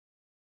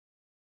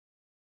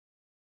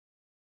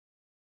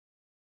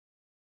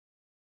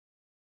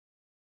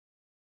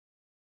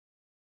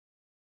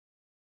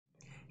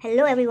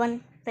Hello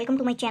everyone, welcome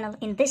to my channel.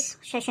 In this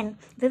session,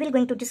 we will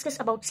going to discuss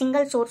about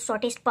single source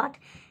shortest path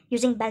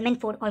using Bellman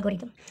Ford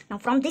algorithm. Now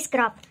from this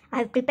graph, I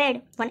have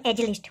prepared one edge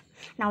list.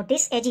 Now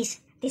these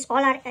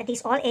all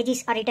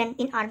edges are written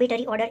in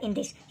arbitrary order in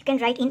this. You can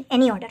write in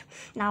any order.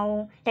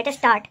 Now let us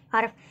start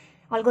our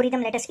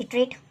algorithm. Let us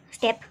iterate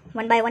step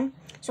one by one.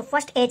 So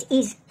first edge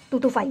is 2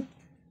 to 5.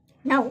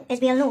 Now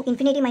as we all know,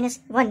 infinity minus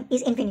 1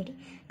 is infinity.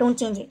 Don't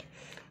change it.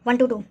 1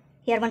 to 2.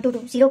 Here 1 to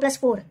 2. 0 plus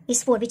 4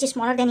 is 4, which is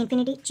smaller than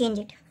infinity. Change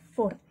it.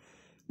 4.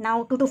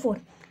 Now 2 to 4.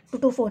 2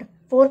 to 4.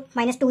 4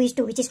 minus 2 is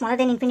 2, which is smaller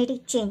than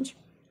infinity. Change.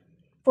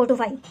 4 to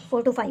 5.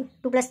 4 to 5.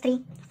 2 plus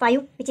 3.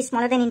 5, which is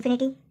smaller than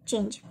infinity.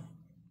 Change.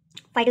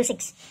 5 to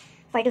 6.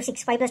 5 to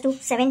 6. 5 plus 2.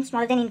 7,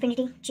 smaller than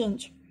infinity.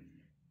 Change.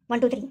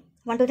 1 to 3.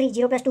 1 to 3.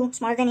 0 plus 2,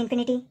 smaller than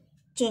infinity.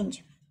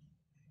 Change.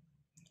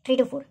 3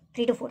 to 4.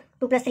 3 to 4.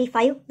 2 plus 3.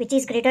 5, which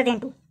is greater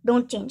than 2.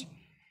 Don't change.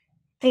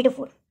 3 to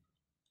 4.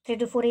 3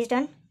 to 4 is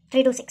done.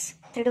 3 to 6.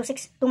 3 to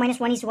 6. 2 minus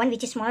 1 is 1,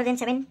 which is smaller than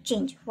 7.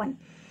 Change. 1.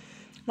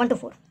 1 to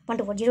 4. 1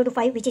 to 4. 0 to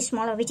 5, which is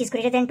smaller, which is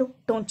greater than 2.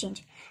 Don't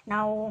change.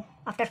 Now,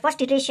 after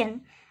first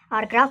iteration,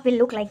 our graph will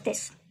look like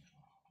this.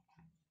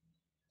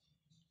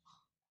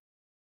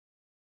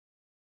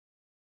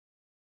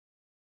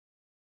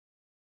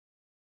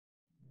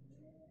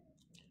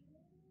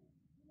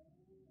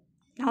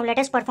 Now let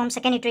us perform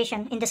second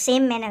iteration in the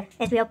same manner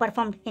as we have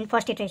performed in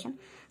first iteration.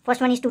 First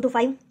one is 2 to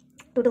 5.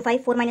 2 to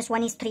 5. 4 minus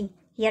 1 is 3.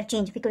 Here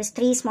change because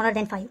 3 is smaller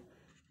than 5.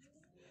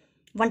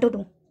 1 to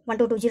 2. 1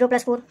 to 2. 0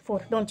 plus 4.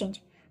 4. Don't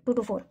change. 2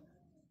 to 4.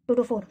 2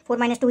 to 4. 4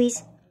 minus 2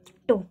 is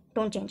 2.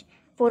 Don't change.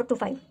 4 to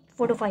 5.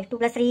 4 to 5. 2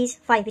 plus 3 is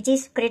 5, which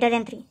is greater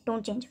than 3.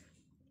 Don't change.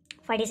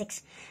 5 to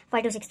 6.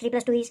 5 to 6. 3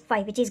 plus 2 is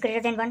 5, which is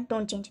greater than 1.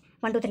 Don't change.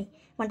 1 to 3.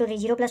 1 to 3.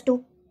 0 plus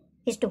 2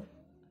 is 2.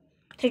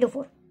 3 to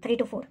 4. 3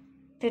 to 4.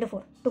 3 to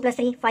 4. 2 plus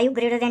 3. 5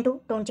 greater than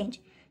 2. Don't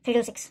change. 3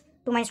 to 6.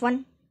 2 minus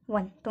 1.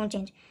 1. Don't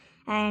change.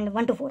 And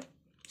 1 to 4.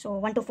 So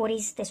 1 to 4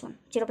 is this one.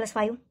 0 plus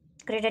 5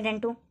 greater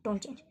than 2.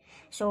 Don't change.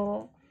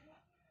 So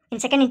in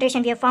second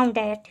iteration, we have found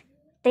that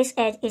this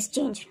edge is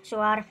changed. So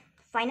our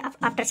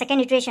after second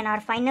iteration, our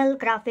final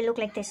graph will look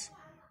like this.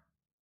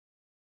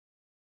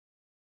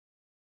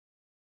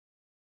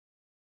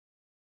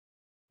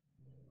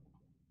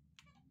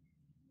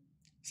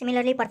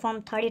 Similarly,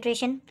 perform third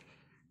iteration.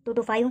 2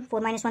 to 5,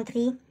 4 minus 1,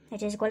 3,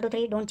 which is equal to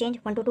 3, don't change.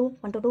 1 to 2,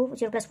 1 to 2,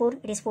 0 plus 4,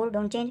 it is 4,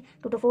 don't change.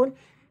 2 to 4,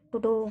 2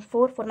 to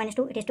 4, 4 minus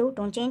 2, it is 2,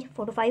 don't change.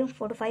 4 to 5,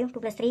 4 to 5, 2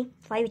 plus 3,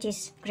 5, which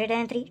is greater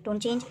than 3, don't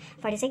change.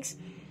 5 to 6,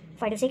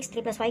 5 to 6,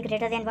 3 plus 5,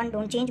 greater than 1,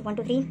 don't change. 1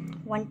 to 3,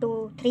 1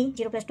 to 3,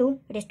 0 plus 2,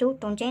 it is 2,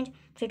 don't change.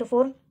 3 to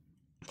 4,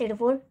 3 to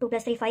 4, 2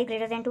 plus 3, 5,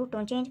 greater than 2,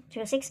 don't change.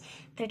 0 to 6,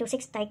 3 to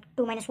 6, like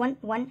 2 minus 1,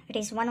 1, it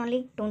is 1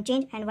 only, don't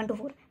change. And 1 to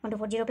 4, 1 to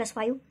 4, 0 plus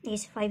 5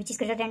 is 5, which is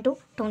greater than 2,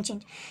 don't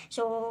change.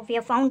 So we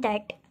have found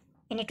that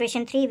in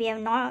iteration 3, we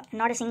have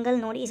not a single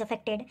node is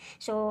affected.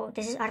 So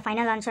this is our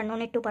final answer. No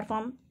need to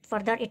perform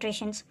further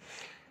iterations.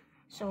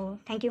 So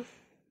thank you.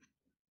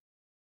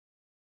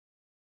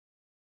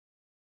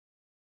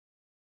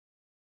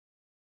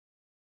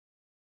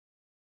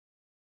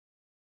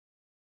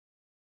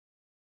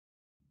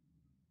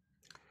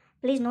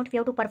 Please note, we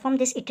have to perform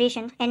this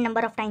iteration n number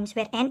of times,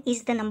 where n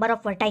is the number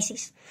of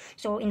vertices.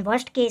 So in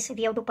worst case,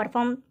 we have to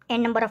perform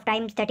n number of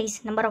times, that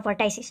is number of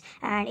vertices.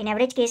 And in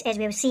average case, as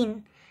we have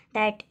seen,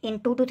 that in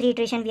 2 to 3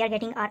 iteration we are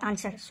getting our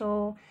answer.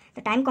 So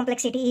the time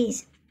complexity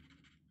is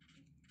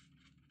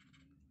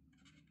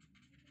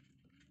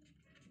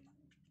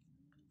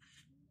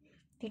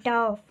theta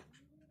of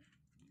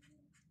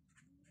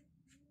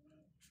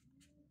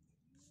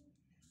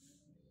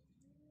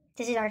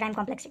this is our time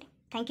complexity.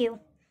 Thank you.